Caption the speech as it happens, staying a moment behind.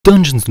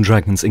Dungeons &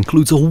 Dragons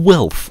includes a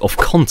wealth of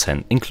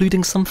content,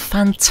 including some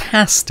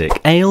fantastic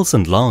ales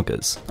and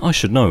lagers. I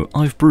should know,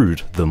 I've brewed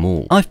them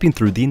all. I've been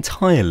through the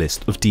entire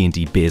list of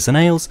D&D beers and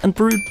ales and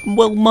brewed,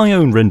 well, my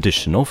own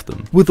rendition of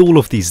them. With all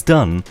of these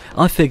done,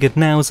 I figured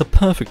now is a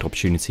perfect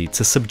opportunity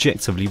to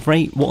subjectively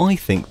rate what I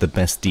think the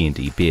best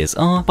D&D beers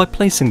are by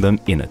placing them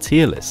in a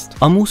tier list.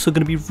 I'm also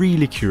going to be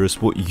really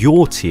curious what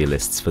your tier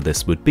lists for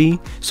this would be,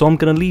 so I'm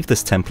going to leave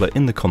this template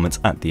in the comments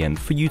at the end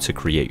for you to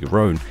create your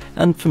own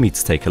and for me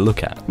to take a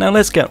look at. Now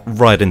let's get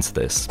right into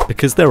this,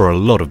 because there are a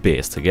lot of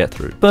beers to get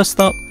through. First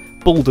up,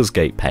 Baldur's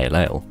Gate Pale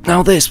Ale.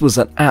 Now this was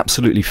an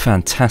absolutely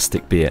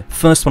fantastic beer,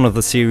 first one of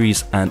the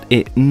series, and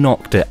it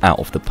knocked it out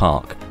of the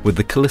park. With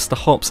the Callista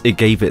hops, it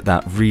gave it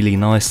that really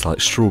nice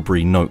like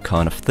strawberry note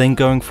kind of thing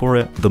going for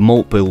it. The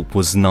malt bill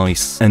was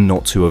nice and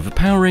not too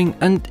overpowering,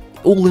 and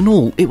all in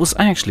all, it was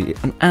actually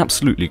an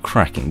absolutely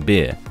cracking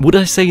beer. Would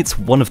I say it's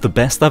one of the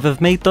best I've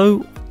ever made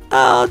though?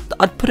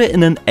 I'd put it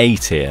in an A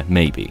tier,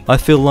 maybe. I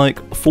feel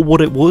like, for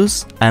what it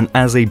was, and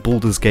as a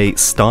Baldur's Gate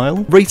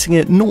style, rating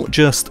it not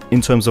just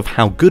in terms of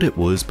how good it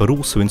was, but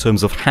also in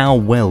terms of how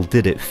well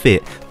did it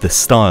fit the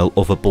style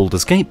of a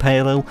Baldur's Gate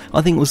Pale Ale,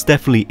 I think it was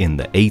definitely in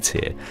the A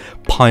tier.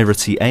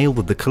 Piratey ale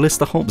with the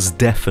Callista hops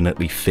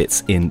definitely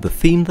fits in the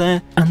theme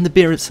there, and the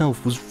beer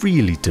itself was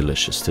really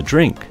delicious to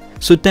drink.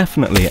 So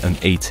definitely an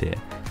A tier.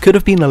 Could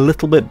have been a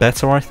little bit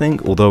better, I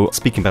think, although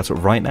speaking about it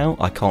right now,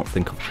 I can't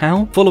think of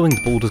how. Following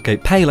the Baldur's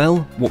Gate Pale Ale,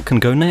 what can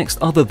go next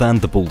other than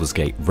the Baldur's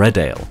Gate Red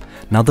Ale?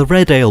 Now the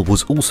Red Ale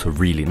was also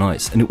really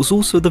nice, and it was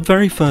also the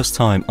very first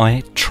time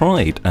I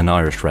tried an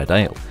Irish Red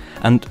Ale.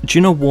 And do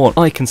you know what?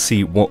 I can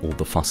see what all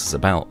the fuss is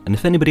about, and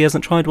if anybody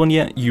hasn't tried one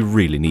yet, you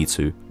really need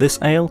to. This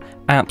ale,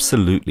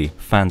 absolutely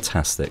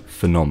fantastic,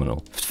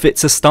 phenomenal.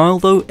 Fits a style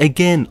though?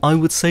 Again, I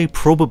would say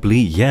probably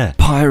yeah.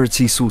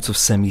 Piratey sort of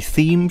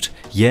semi-themed,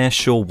 yeah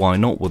sure, why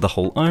not, with the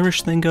whole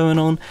Irish thing going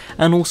on,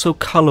 and also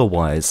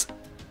colour-wise.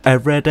 A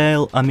red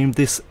ale, I mean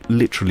this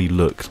literally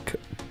looked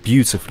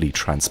beautifully,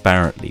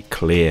 transparently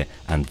clear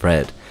and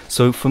red.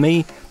 So for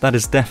me, that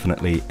is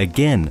definitely,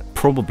 again,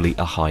 probably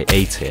a high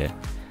A tier.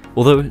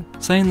 Although,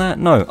 saying that,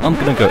 no, I'm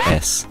gonna go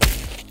S.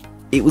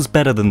 It was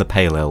better than the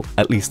Pale Ale,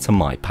 at least to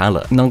my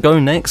palate. Now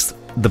going next,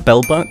 the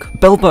Bellbuck.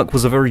 Bellbuck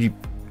was a very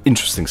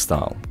interesting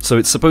style. So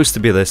it's supposed to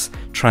be this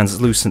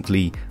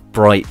translucently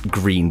bright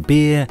green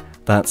beer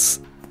that's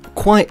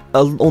quite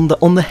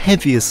on the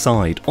heavier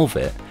side of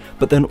it,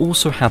 but then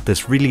also had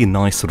this really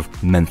nice sort of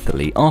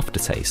mentholy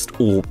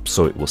aftertaste, or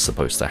so it was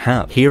supposed to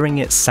have.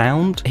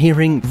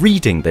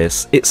 Reading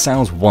this, it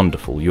sounds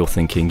wonderful. You're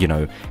thinking, you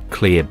know,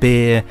 clear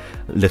beer,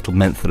 little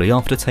mentholy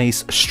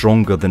aftertaste,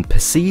 stronger than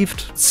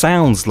perceived.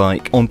 Sounds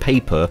like, on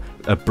paper,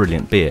 a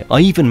brilliant beer.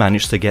 I even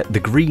managed to get the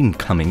green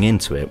coming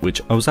into it,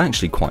 which I was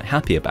actually quite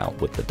happy about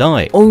with the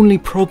dye. Only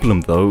problem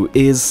though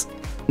is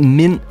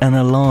mint and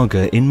a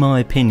lager, in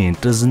my opinion,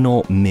 does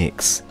not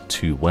mix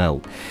too well.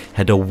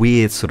 Had a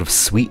weird sort of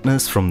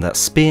sweetness from that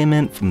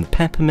spearmint, from the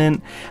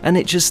peppermint, and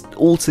it just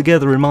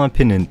altogether, in my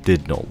opinion,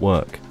 did not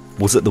work.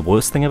 Was it the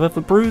worst thing I've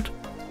ever brewed?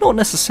 Not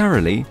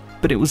necessarily,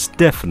 but it was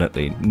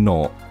definitely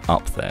not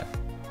up there.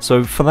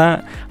 So for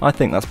that, I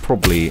think that's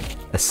probably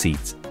a C.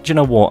 Do you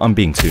know what? I'm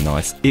being too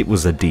nice. It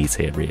was a D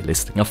tier,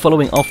 realistic. Now,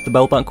 following off the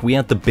Bellbuck, we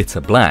had the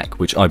Bitter Black,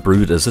 which I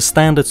brewed as a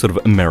standard sort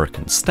of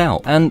American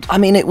stout. And, I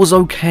mean, it was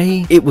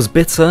okay. It was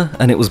bitter,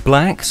 and it was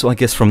black, so I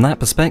guess from that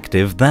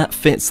perspective, that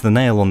fits the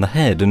nail on the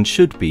head and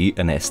should be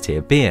an S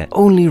tier beer.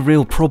 Only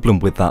real problem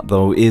with that,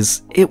 though,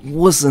 is it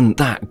wasn't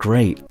that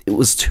great. It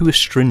was too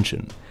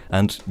astringent.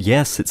 And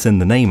yes, it's in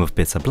the name of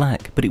Bitter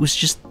Black, but it was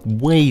just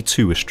way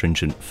too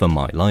astringent for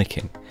my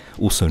liking.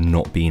 Also,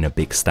 not being a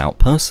big stout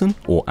person,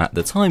 or at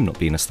the time not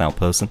being a stout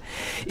person,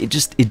 it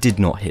did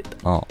not hit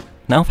the mark.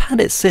 Now I've had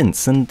it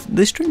since, and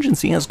the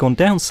astringency has gone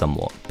down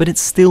somewhat, but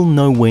it's still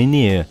nowhere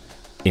near,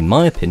 in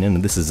my opinion,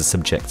 and this is a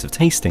subjective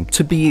tasting,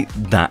 to be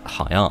that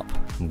high up.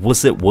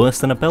 Was it worse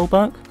than a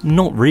Bellbuck?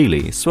 Not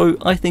really, so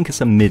I think it's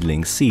a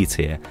middling C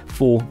tier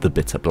for the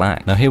Bitter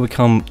Black. Now here we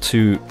come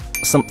to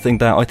something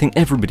that I think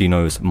everybody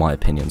knows my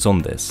opinions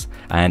on this,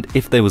 and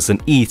if there was an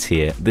E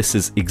tier, this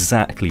is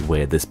exactly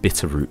where this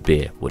bitter root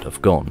beer would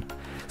have gone.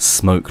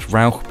 Smoked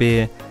Rauch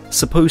beer,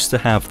 supposed to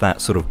have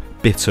that sort of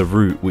bitter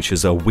root, which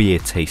is a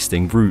weird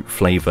tasting root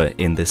flavour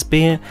in this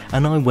beer,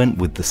 and I went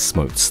with the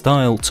smoked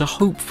style to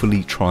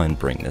hopefully try and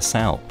bring this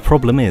out.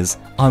 Problem is,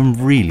 I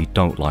really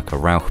don't like a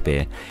Rauch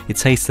beer. It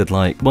tasted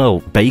like, well,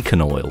 bacon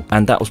oil,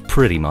 and that was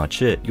pretty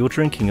much it. You're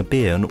drinking a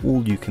beer and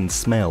all you can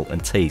smell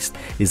and taste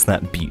is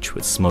that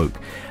beechwood smoke,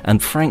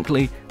 and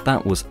frankly,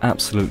 that was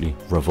absolutely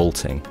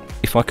revolting.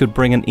 If I could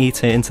bring an E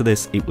tier into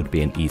this, it would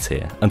be an E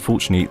tier.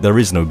 Unfortunately, there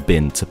is no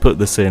bin to put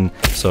this in,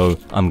 so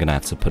I'm gonna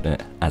have to put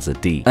it as a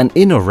D. And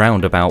in a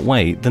roundabout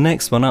way, the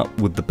next one up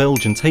with the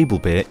Belgian table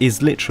beer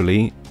is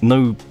literally,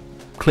 no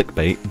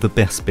clickbait, the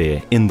best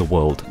beer in the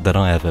world that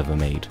I have ever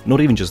made.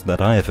 Not even just that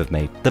I have ever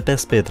made, the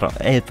best beer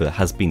that ever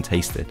has been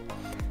tasted.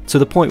 To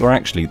the point where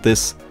actually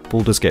this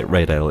Baldur's Gate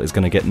Red Ale is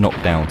gonna get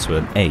knocked down to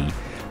an A,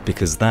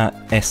 because that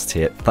S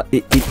tier,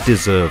 it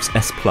deserves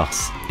S+,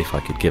 if I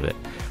could give it.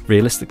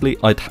 realistically,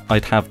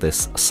 I'd have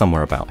this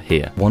somewhere about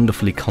here.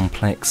 Wonderfully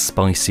complex,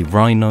 spicy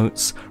rye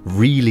notes,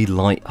 really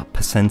light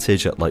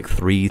percentage at like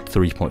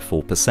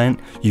 3.4%.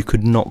 You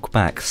could knock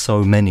back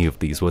so many of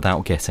these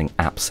without getting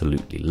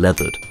absolutely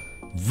leathered.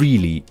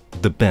 Really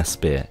the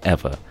best beer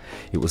ever.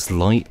 It was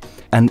light,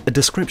 and a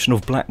description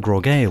of black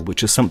grog ale,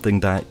 which is something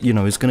that, you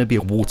know, is going to be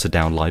a watered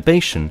down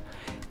libation.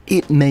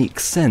 It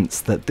makes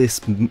sense that this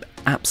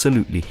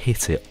absolutely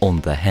hit it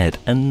on the head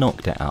and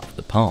knocked it out of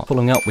the park.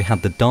 Following up, we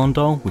had the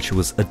Dandal, which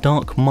was a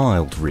dark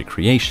mild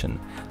recreation.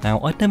 Now,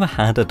 I'd never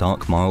had a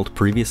dark mild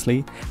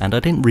previously, and I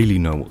didn't really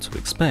know what to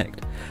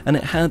expect. And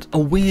it had a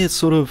weird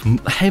sort of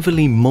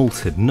heavily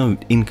malted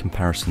note in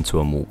comparison to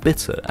a more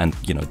bitter, and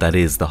you know, that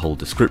is the whole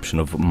description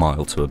of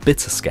mild to a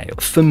bitter scale.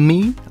 For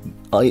me,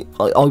 I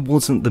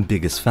wasn't the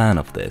biggest fan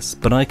of this,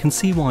 but I can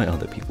see why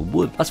other people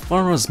would. As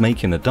far as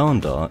making a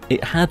Dandar,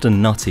 it had a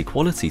nutty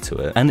quality to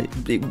it, and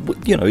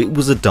it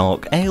was a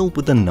dark ale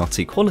with a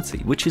nutty quality,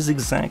 which is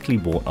exactly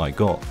what I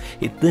got.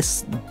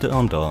 This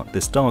Dandar,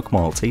 this dark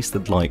mild,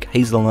 tasted like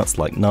hazelnuts,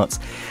 like nuts,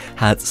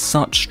 had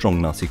such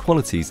strong nutty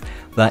qualities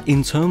that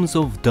in terms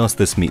of does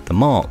this meet the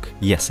mark,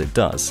 yes it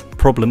does.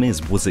 Problem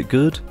is, was it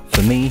good?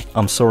 For me,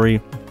 I'm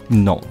sorry,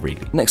 not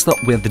really. Next up,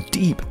 we have the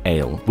Deep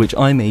Ale, which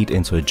I made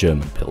into a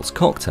German Pils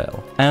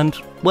cocktail. And,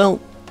 well,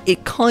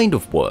 it kind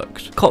of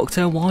worked.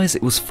 Cocktail-wise,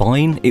 it was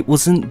fine. It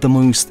wasn't the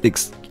most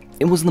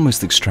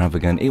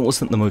extravagant. It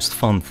wasn't the most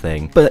fun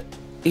thing. But,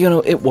 you know,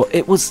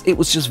 it was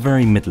just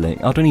very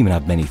middling. I don't even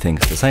have many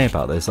things to say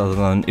about this other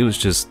than it was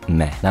just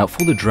meh. Now,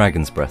 for the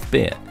Dragon's Breath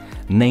beer,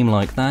 name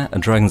like that, a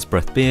Dragon's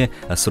Breath beer,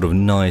 a sort of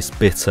nice,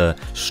 bitter,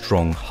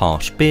 strong,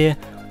 harsh beer.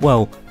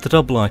 Well, the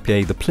double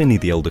IPA, the Pliny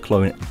the Elder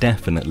clone,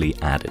 definitely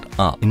added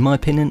up. In my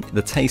opinion,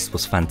 the taste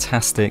was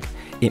fantastic.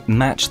 It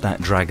matched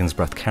that Dragon's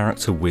Breath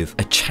character with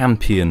a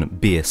champion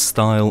beer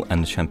style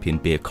and a champion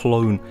beer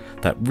clone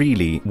that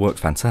really worked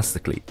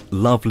fantastically.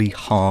 Lovely,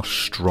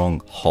 harsh,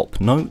 strong hop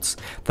notes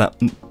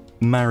that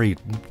married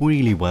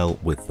really well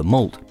with the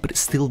malt, but it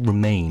still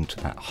remained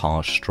that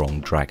harsh,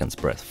 strong Dragon's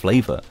Breath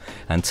flavour,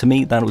 and to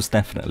me that was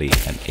definitely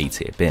an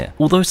A-tier beer.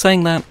 Although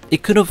saying that,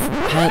 it could have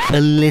had a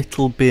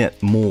little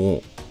bit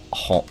more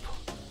hop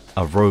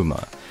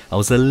aroma. I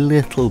was a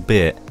little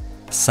bit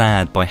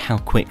sad by how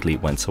quickly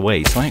it went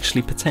away, so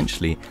actually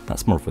potentially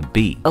that's more of a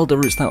B. Elder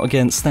Root Stout,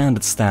 again,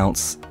 standard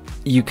stouts.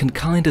 You can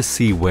kind of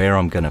see where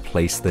I'm going to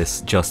place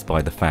this just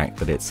by the fact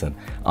that it's an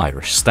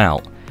Irish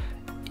stout.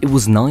 It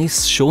was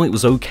nice, sure, it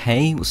was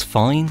okay, it was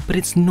fine, but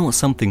it's not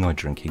something I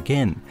drink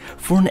again.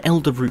 For an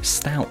Elder Root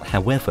Stout,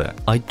 however,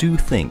 I do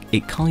think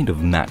it kind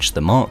of matched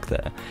the mark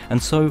there,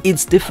 and so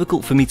it's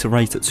difficult for me to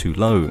rate it too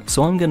low,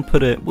 so I'm going to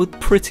put it with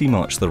pretty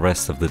much the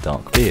rest of the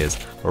dark beers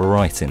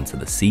right into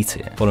the C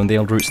tier. Following the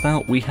Elder Root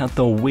Stout, we had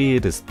the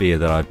weirdest beer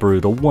that I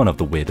brewed, or one of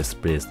the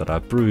weirdest beers that I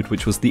brewed,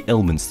 which was the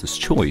Elminster's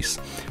Choice,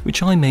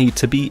 which I made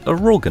to be a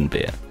Roggen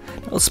beer.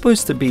 It was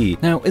supposed to be,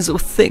 now, is a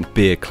thick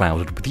beer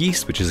clouded with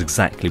yeast, which is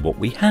exactly what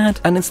we had,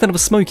 and instead of a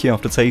smoky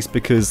aftertaste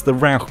because the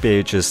Rauch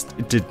beer just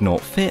did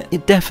not fit,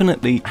 it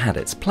definitely had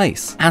its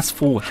place. As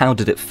for how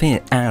did it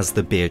fit as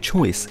the beer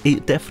choice,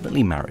 it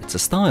definitely married to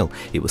style.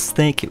 It was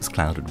thick, it was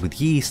clouded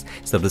with yeast.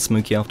 Instead of the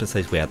smoky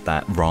aftertaste, we had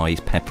that rye,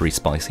 peppery,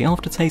 spicy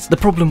aftertaste. The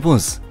problem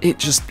was,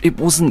 it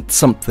wasn't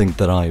something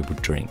that I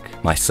would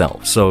drink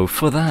myself. So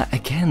for that,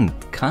 again,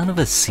 kind of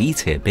a C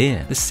tier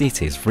beer. This C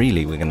tier is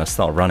really, we're going to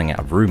start running out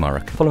of room, I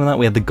reckon. Following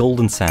that, we had the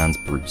Golden Sands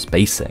Brews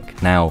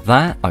Basic. Now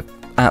that I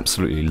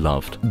absolutely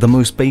loved. The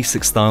most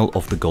basic style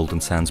of the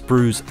Golden Sands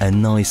brews, a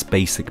nice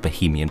basic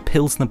Bohemian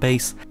Pilsner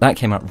base. That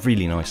came out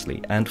really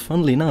nicely, and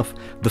funnily enough,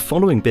 the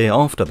following beer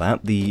after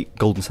that, the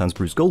Golden Sands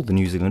Brews Gold, the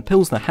New Zealand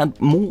Pilsner, had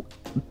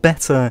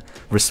better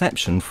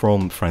reception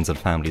from friends and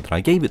family that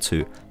I gave it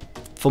to.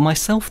 For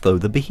myself though,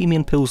 the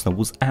Bohemian Pilsner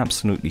was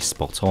absolutely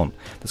spot on.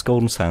 This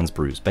Golden Sands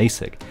Brews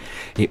Basic.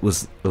 It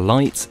was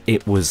light,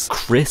 it was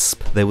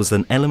crisp, there was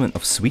an element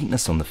of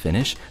sweetness on the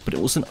finish, but it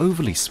wasn't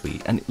overly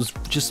sweet, and it was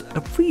just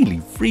a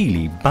really,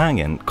 really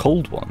banging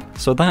cold one.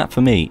 So that for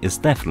me is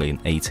definitely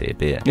an A tier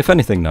beer. If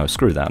anything, no,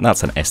 screw that,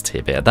 that's an S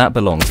tier beer. That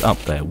belongs up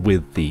there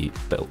with the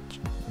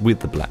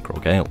Black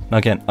Grog Ale. Now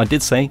again, I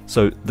did say,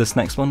 so this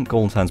next one,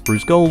 Golden Sands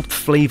Brews Gold,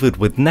 flavoured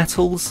with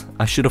nettles.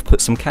 I should have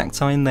put some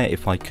cacti in there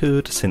if I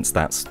could, since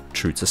that's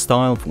true to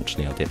style.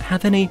 Fortunately, I didn't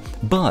have any,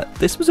 but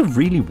this was a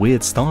really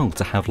weird style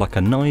to have like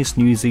a nice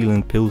New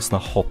Zealand Pilsner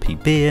hoppy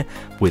beer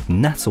with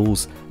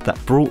nettles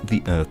that brought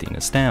the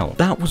earthiness down.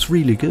 That was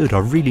really good, I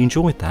really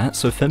enjoyed that,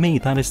 so for me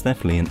that is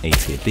definitely an A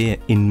tier beer,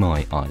 in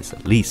my eyes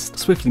at least.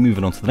 Swiftly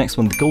moving on to the next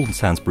one, the Golden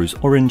Sands Brews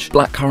Orange,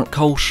 blackcurrant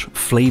kolsch,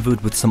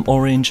 flavoured with some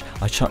orange.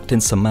 I chucked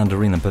in some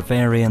mandarin and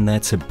Bavarian there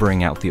to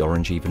bring out the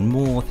orange even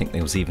more. I think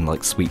there was even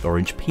like sweet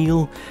orange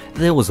peel.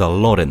 There was a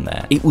lot in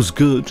there. It was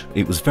good,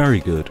 it was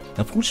very good.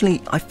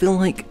 Unfortunately, I feel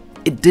like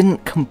it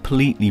didn't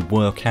completely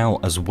work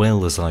out as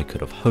well as I could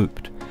have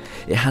hoped.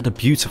 It had a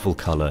beautiful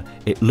colour,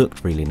 it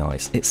looked really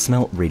nice, it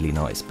smelt really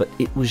nice, but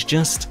it was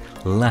just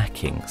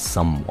lacking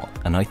somewhat,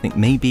 and I think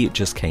maybe it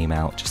just came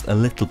out just a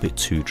little bit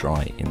too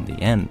dry in the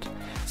end.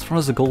 As far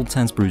as the Gold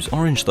Sands Brews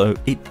Orange though,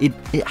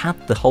 it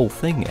had the whole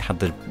thing. It had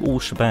the all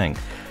shebang.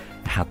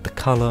 It had the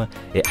colour,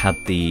 it had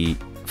the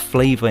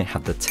flavour, it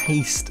had the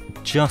taste,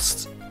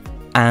 just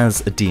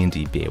as a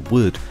D&D beer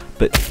would.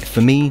 But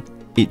for me,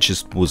 it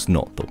just was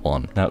not the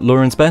one. Now,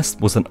 Lauren's Best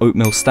was an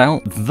oatmeal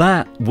stout.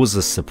 That was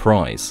a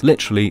surprise.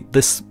 Literally,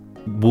 this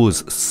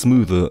was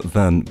smoother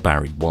than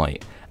Barry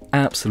White.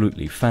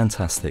 Absolutely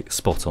fantastic,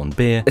 spot on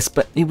beer.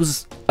 It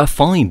was a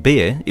fine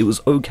beer, it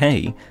was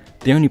okay.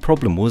 The only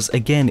problem was,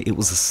 again, it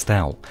was a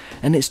stout,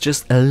 and it's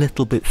just a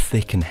little bit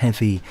thick and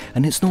heavy,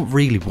 and it's not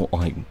really what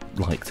I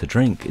like to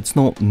drink. It's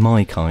not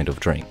my kind of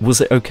drink. Was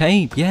it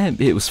okay? Yeah,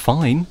 it was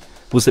fine.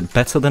 Was it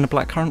better than a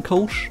blackcurrant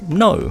Kolsch?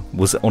 No.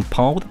 Was it on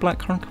par with a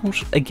blackcurrant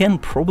Kolsch? Again,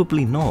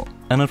 probably not.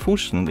 And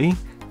unfortunately,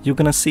 you're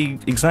going to see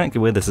exactly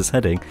where this is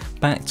heading,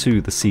 back to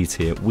the C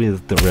tier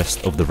with the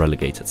rest of the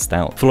relegated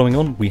stout. Following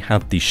on, we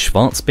have the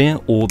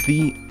Schwarzbier, or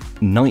the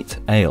Night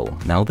Ale.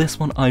 Now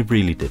this one I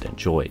really did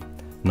enjoy.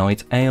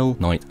 Night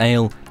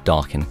Ale,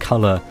 dark in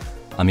colour.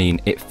 I mean,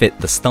 it fit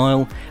the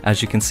style.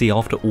 As you can see,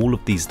 after all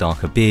of these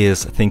darker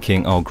beers,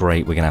 thinking, oh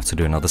great, we're gonna have to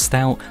do another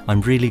stout, I'm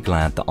really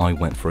glad that I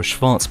went for a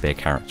Schwarzbier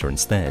character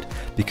instead,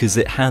 because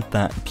it had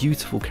that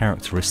beautiful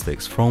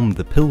characteristics from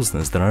the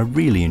Pilsners that I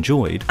really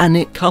enjoyed, and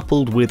it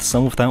coupled with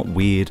some of that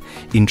weird,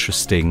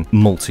 interesting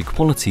malty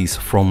qualities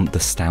from the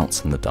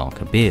stouts and the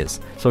darker beers.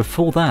 So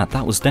for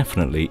that was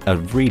definitely a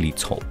really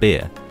top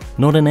beer.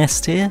 Not an S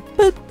tier,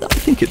 but I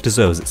think it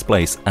deserves its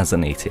place as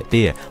an A tier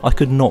beer. I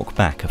could knock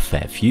back a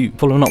fair few.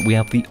 Following up, we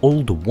have the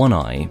Old One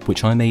Eye,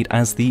 which I made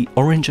as the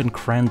Orange and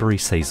Cranberry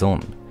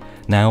Saison.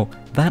 Now,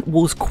 that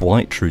was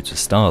quite true to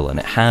style, and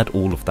it had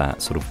all of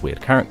that sort of weird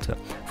character.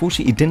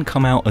 Fortunately, it didn't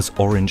come out as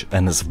orange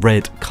and as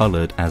red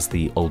coloured as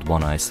the Old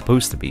One Eye is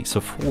supposed to be, so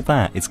for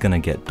that, it's going to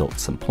get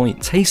dots and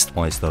points.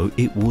 Taste-wise though,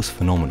 it was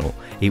phenomenal.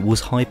 It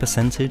was high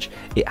percentage,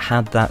 it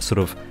had that sort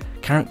of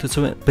character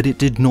to it, but it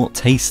did not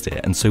taste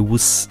it, and so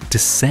was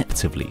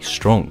deceptively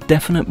strong.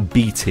 Definite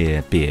B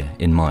tier beer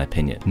in my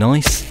opinion.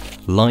 Nice,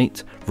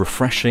 light,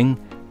 refreshing,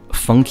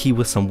 funky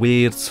with some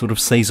weird sort of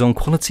saison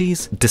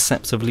qualities,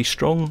 deceptively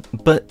strong,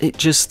 but it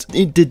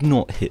did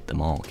not hit the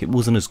mark. It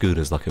wasn't as good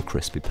as like a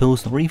crispy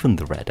Pilsner or even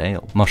the red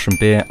ale. Mushroom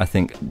beer, I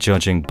think,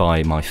 judging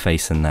by my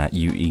face in that,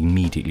 you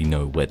immediately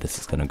know where this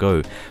is going to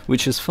go,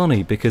 which is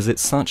funny because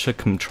it's such a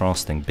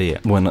contrasting beer.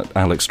 When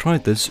Alex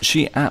tried this,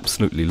 she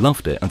absolutely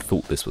loved it and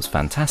thought this was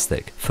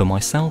fantastic. For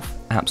myself,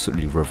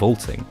 absolutely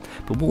revolting.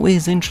 But what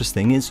is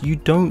interesting is you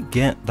don't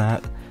get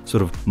that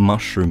sort of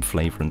mushroom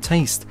flavour and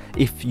taste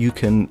if you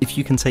can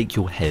take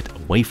your head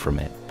away from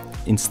it.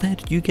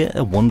 Instead, you get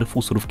a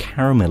wonderful sort of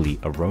caramelly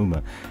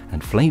aroma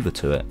and flavour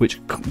to it, which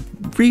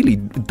really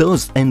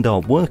does end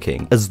up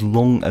working as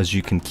long as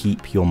you can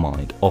keep your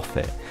mind off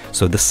it.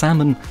 So the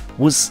salmon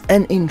was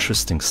an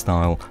interesting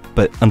style,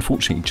 but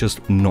unfortunately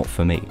just not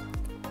for me.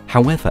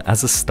 However,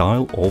 as a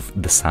style of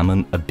the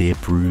salmon, a beer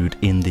brewed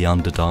in the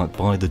Underdark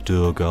by the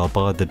Durgar,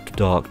 by the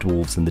Dark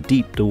Dwarves and the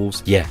Deep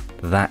Dwarves, yeah,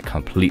 that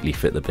completely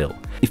fit the bill.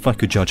 If I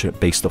could judge it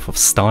based off of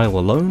style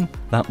alone,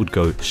 that would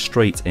go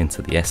straight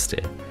into the S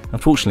tier.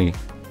 Unfortunately,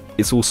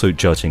 it's also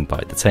judging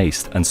by the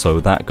taste, and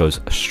so that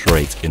goes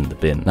straight in the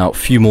bin. Now, a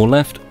few more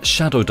left.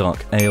 Shadow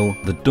Dark Ale,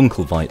 the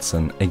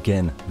Dunkelweizen,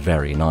 again,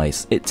 very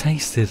nice. It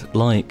tasted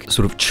like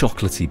sort of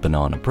chocolatey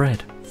banana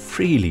bread.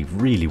 Really,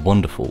 really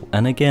wonderful,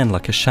 and again,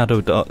 like a Shadow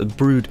Dark,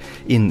 brewed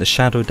in the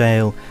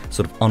Shadowdale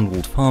sort of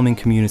unwalled farming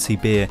community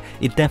beer,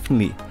 it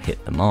definitely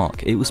hit the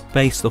mark. It was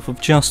based off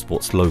of just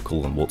what's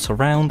local and what's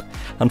around,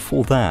 and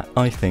for that,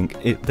 I think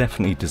it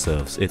definitely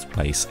deserves its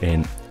place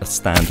in a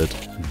standard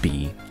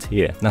B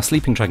tier. Now,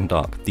 Sleeping Dragon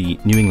Dark, the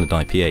New England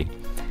IPA,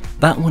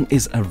 that one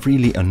is a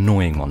really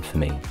annoying one for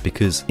me,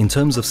 because in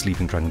terms of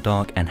Sleeping Dragon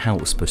Dark and how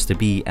it was supposed to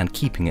be and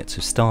keeping it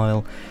to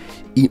style,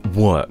 it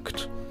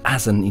worked.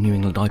 As a New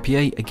England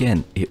IPA,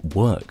 again, it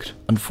worked.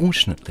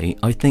 Unfortunately,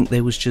 I think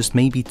there was just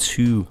maybe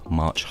too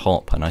much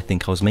hop, and I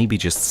think I was maybe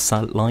just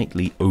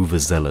slightly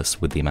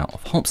overzealous with the amount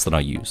of hops that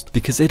I used,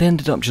 because it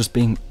ended up just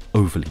being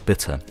overly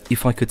bitter.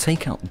 If I could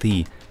take out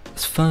the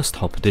first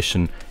hop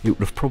addition, it would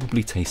have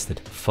probably tasted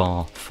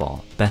far,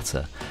 far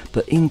better.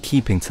 But in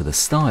keeping to the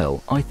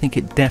style, I think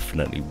it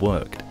definitely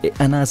worked.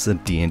 And as a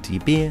D&D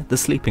beer, the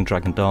Sleeping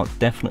Dragon Dark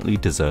definitely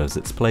deserves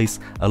its place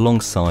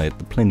alongside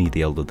the Pliny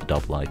the Elder, the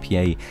Double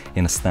IPA,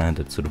 in a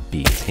standard sort of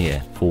B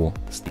tier for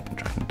the Sleeping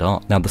Dragon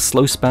Dark. Now, the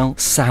Slow Spell,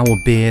 sour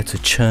beer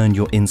to churn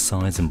your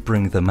insides and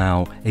bring them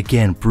out,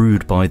 again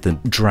brewed by the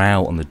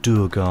Drow and the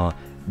Durgar,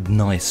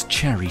 nice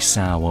cherry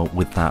sour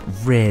with that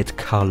red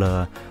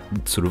colour,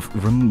 sort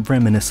of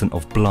reminiscent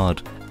of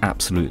blood.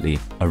 Absolutely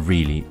a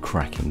really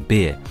cracking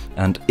beer,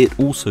 and it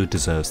also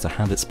deserves to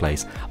have its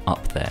place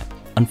up there.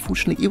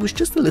 Unfortunately, it was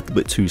just a little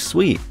bit too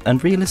sweet,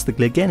 and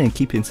realistically, again, in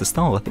keeping to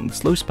style, I think the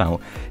Slow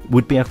Spout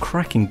would be a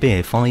cracking beer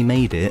if I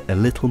made it a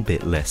little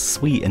bit less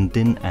sweet and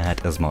didn't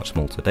add as much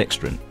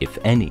maltodextrin, if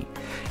any.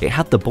 It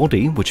had the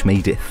body, which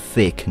made it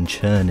thick and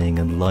churning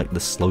and like the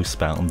Slow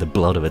Spout and the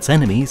blood of its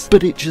enemies,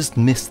 but it just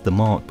missed the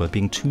mark by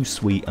being too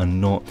sweet and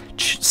not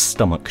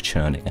stomach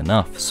churning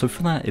enough, so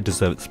for that it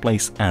deserved its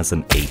place as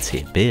an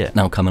A-tier beer.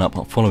 Now coming up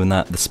following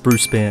that, the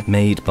Spruce beer,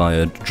 made by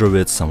a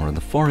druid somewhere in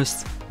the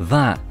forest.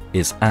 That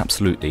is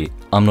absolutely,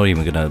 I'm not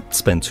even going to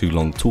spend too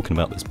long talking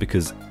about this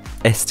because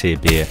S-tier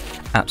beer,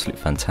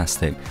 absolutely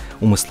fantastic,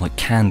 almost like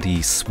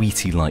candy,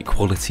 sweetie-like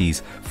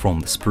qualities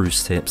from the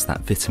spruce tips,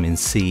 that vitamin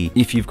C.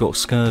 If you've got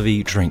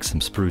scurvy, drink some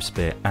spruce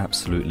beer,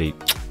 absolutely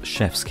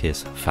chef's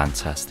kiss,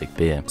 fantastic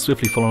beer.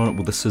 Swiftly following up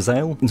with the Suze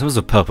Ale, in terms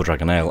of Purple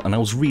Dragon Ale, and I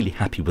was really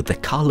happy with the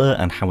colour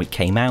and how it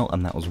came out,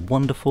 and that was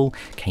wonderful,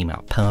 came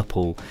out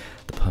purple.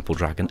 The Purple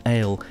Dragon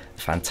Ale,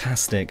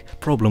 fantastic.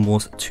 Problem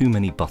was too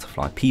many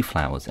butterfly pea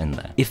flowers in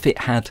there. If it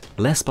had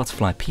less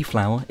butterfly pea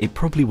flower, it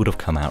probably would have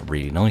come out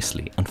really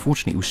nicely.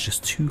 Unfortunately, it was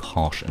just too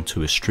harsh and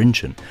too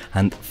astringent,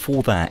 and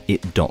for that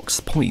it docks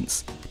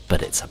points.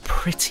 But it's a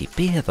pretty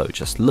beer though,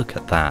 just look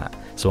at that.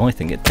 So I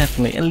think it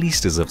definitely at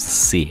least deserves a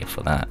C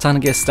for that.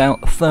 Tanager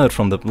Stout, third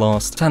from the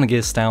last.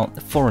 Tanager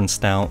Stout, foreign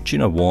stout, do you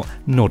know what?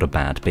 Not a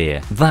bad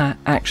beer. That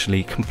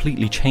actually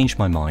completely changed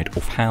my mind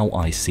of how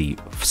I see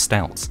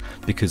stouts,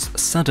 because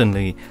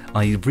suddenly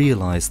I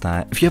realised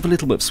that if you have a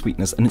little bit of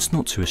sweetness and it's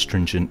not too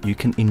astringent, you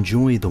can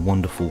enjoy the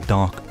wonderful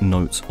dark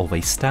notes of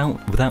a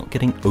stout without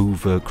getting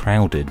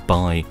overcrowded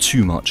by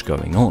too much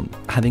going on.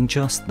 Having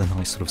just the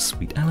nice sort of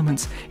sweet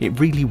elements, it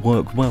really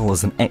worked well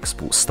as an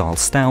export style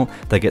stout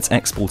that gets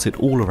exported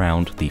all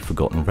around the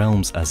Forgotten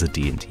Realms as a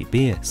D&D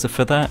beer, so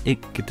for that it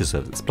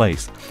deserves its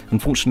place.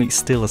 Unfortunately, it's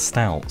still a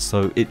stout,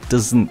 so it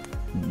doesn't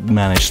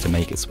manage to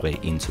make its way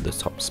into the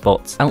top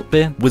spots. Alt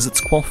beer, Wizard's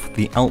Quaff,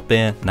 the Alt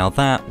beer. Now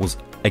that was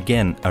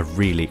again a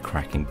really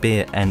cracking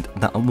beer, and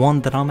that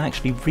one that I'm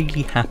actually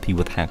really happy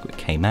with how it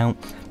came out,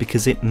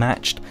 because it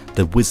matched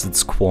the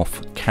Wizard's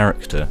Quaff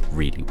character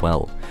really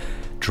well.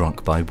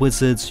 Drunk by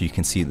wizards, you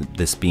can see that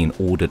this being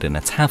ordered in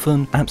a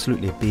tavern,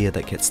 absolutely a beer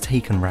that gets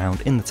taken round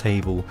in the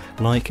table,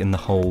 like in the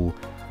whole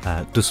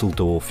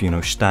Dusseldorf, you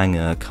know,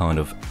 Stanger kind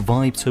of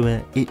vibe to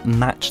it. It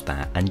matched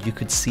that, and you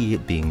could see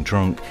it being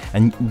drunk,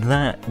 and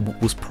that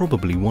was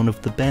probably one of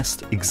the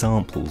best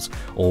examples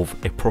of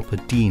a proper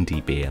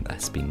D&D beer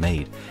that's been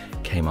made.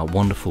 Came out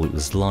wonderful, it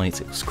was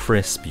light, it was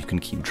crisp, you can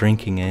keep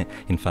drinking it.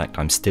 In fact,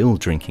 I'm still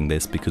drinking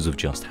this because of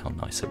just how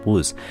nice it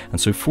was, and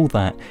so for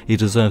that, it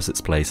deserves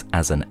its place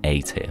as an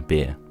A-tier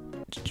beer.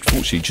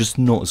 Unfortunately, just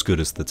not as good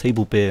as the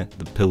table beer,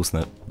 the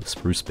Pilsner, the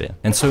Spruce beer.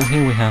 And so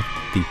here we have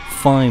the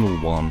final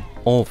one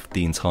of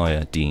the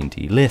entire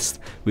D&D list,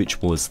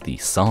 which was the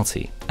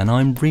Sati. And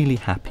I'm really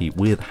happy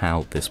with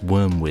how this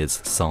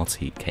Wormwiz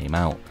Sati came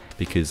out,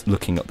 because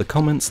looking at the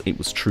comments, it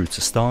was true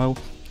to style,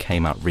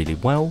 came out really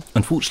well.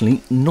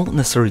 Unfortunately, not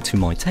necessarily to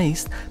my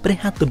taste, but it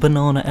had the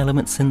banana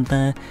elements in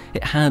there.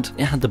 It had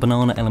the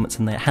banana elements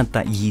in there. It had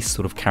that yeast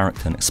sort of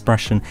character and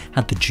expression.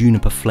 Had the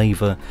juniper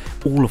flavour.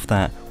 All of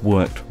that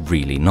worked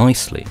really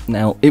nicely.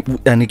 Now,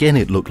 and again,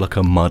 it looked like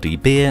a muddy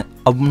beer.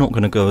 I'm not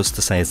going to go as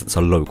to say as it's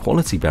a low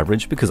quality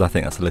beverage, because I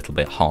think that's a little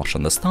bit harsh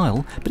on the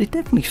style, but it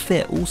definitely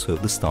fit also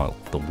the style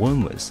of the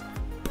Wormwiz.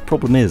 The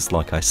problem is,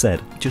 like I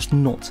said, just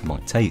not to my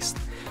taste.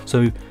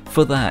 So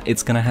for that,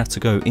 it's going to have to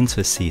go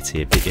into a C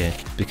tier beer,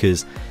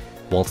 because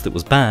whilst it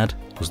was bad,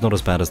 it was not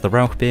as bad as the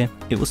Rauch beer,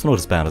 it was not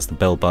as bad as the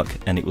Bellbuck,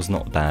 and it was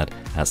not bad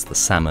as the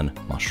Salmon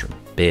Mushroom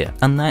beer.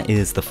 And that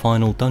is the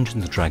final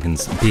Dungeons &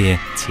 Dragons beer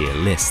tier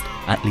list,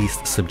 at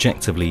least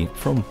subjectively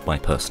from my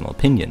personal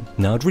opinion.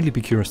 Now, I'd really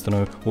be curious to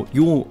know what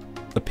your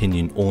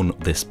opinion on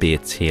this beer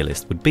tier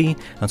list would be,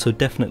 and so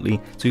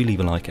definitely do leave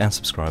a like and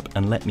subscribe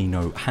and let me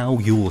know how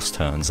yours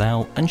turns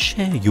out, and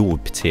share your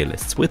tier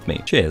lists with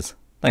me. Cheers,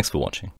 thanks for watching.